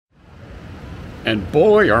And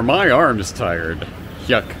boy, are my arms tired.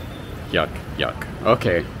 Yuck, yuck, yuck.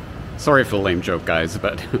 Okay, sorry for the lame joke, guys,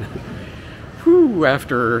 but whew,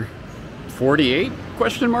 after 48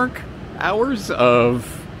 hours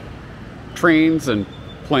of trains and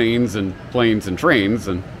planes and planes and trains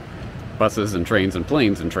and buses and trains and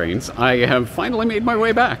planes and trains, I have finally made my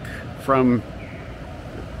way back from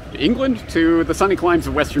England to the sunny climes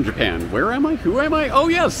of Western Japan. Where am I? Who am I? Oh,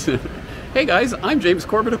 yes! Hey guys, I'm James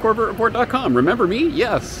Corbett of CorbettReport.com. Remember me?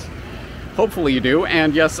 Yes. Hopefully you do.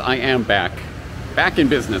 And yes, I am back. Back in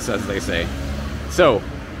business, as they say. So,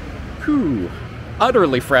 whew,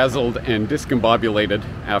 utterly frazzled and discombobulated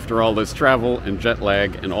after all this travel and jet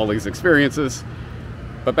lag and all these experiences.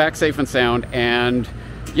 But back safe and sound. And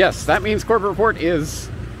yes, that means Corbett Report is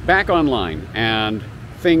back online. And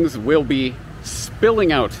things will be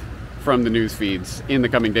spilling out from the news feeds in the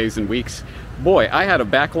coming days and weeks. Boy, I had a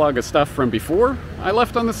backlog of stuff from before I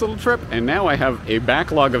left on this little trip, and now I have a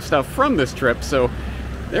backlog of stuff from this trip, so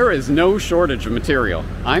there is no shortage of material.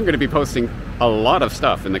 I'm going to be posting a lot of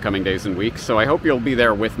stuff in the coming days and weeks, so I hope you'll be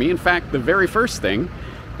there with me. In fact, the very first thing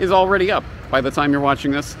is already up by the time you're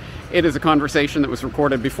watching this. It is a conversation that was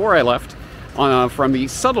recorded before I left from the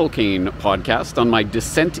Subtle Cane podcast on my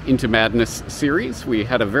Descent into Madness series. We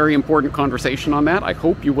had a very important conversation on that. I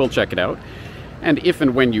hope you will check it out. And if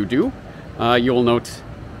and when you do, you'll note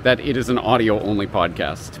that it is an audio-only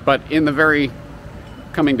podcast. But in the very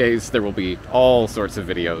coming days, there will be all sorts of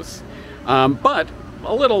videos. But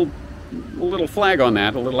a little flag on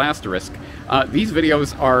that, a little asterisk. These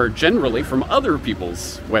videos are generally from other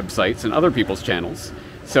people's websites and other people's channels.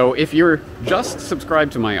 So if you're just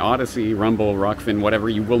subscribed to my Odyssey, Rumble, Rockfin, whatever,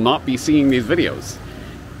 you will not be seeing these videos.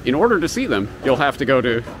 In order to see them, you'll have to go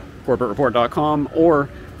to CorbettReport.com or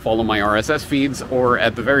follow my RSS feeds, or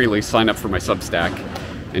at the very least sign up for my Substack,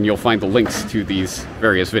 and you'll find the links to these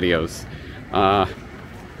various videos.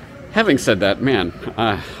 Having said that, man,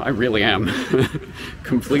 I really am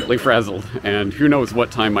completely frazzled, and who knows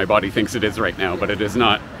what time my body thinks it is right now, but it is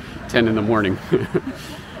not 10 in the morning.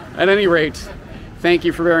 At any rate, thank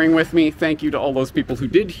you for bearing with me. Thank you to all those people who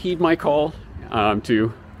did heed my call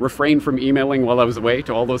to refrain from emailing while I was away.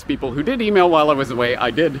 To all those people who did email while I was away, I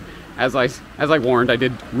did, as I warned, I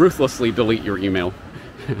did ruthlessly delete your email.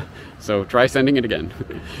 So try sending it again.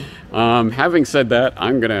 Having said that,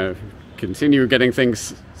 I'm gonna continue getting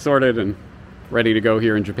things sorted and ready to go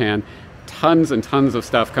here in Japan. Tons and tons of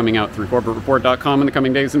stuff coming out through CorbettReport.com in the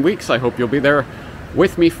coming days and weeks. I hope you'll be there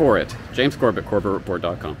with me for it. James Corbett,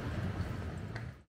 CorbettReport.com.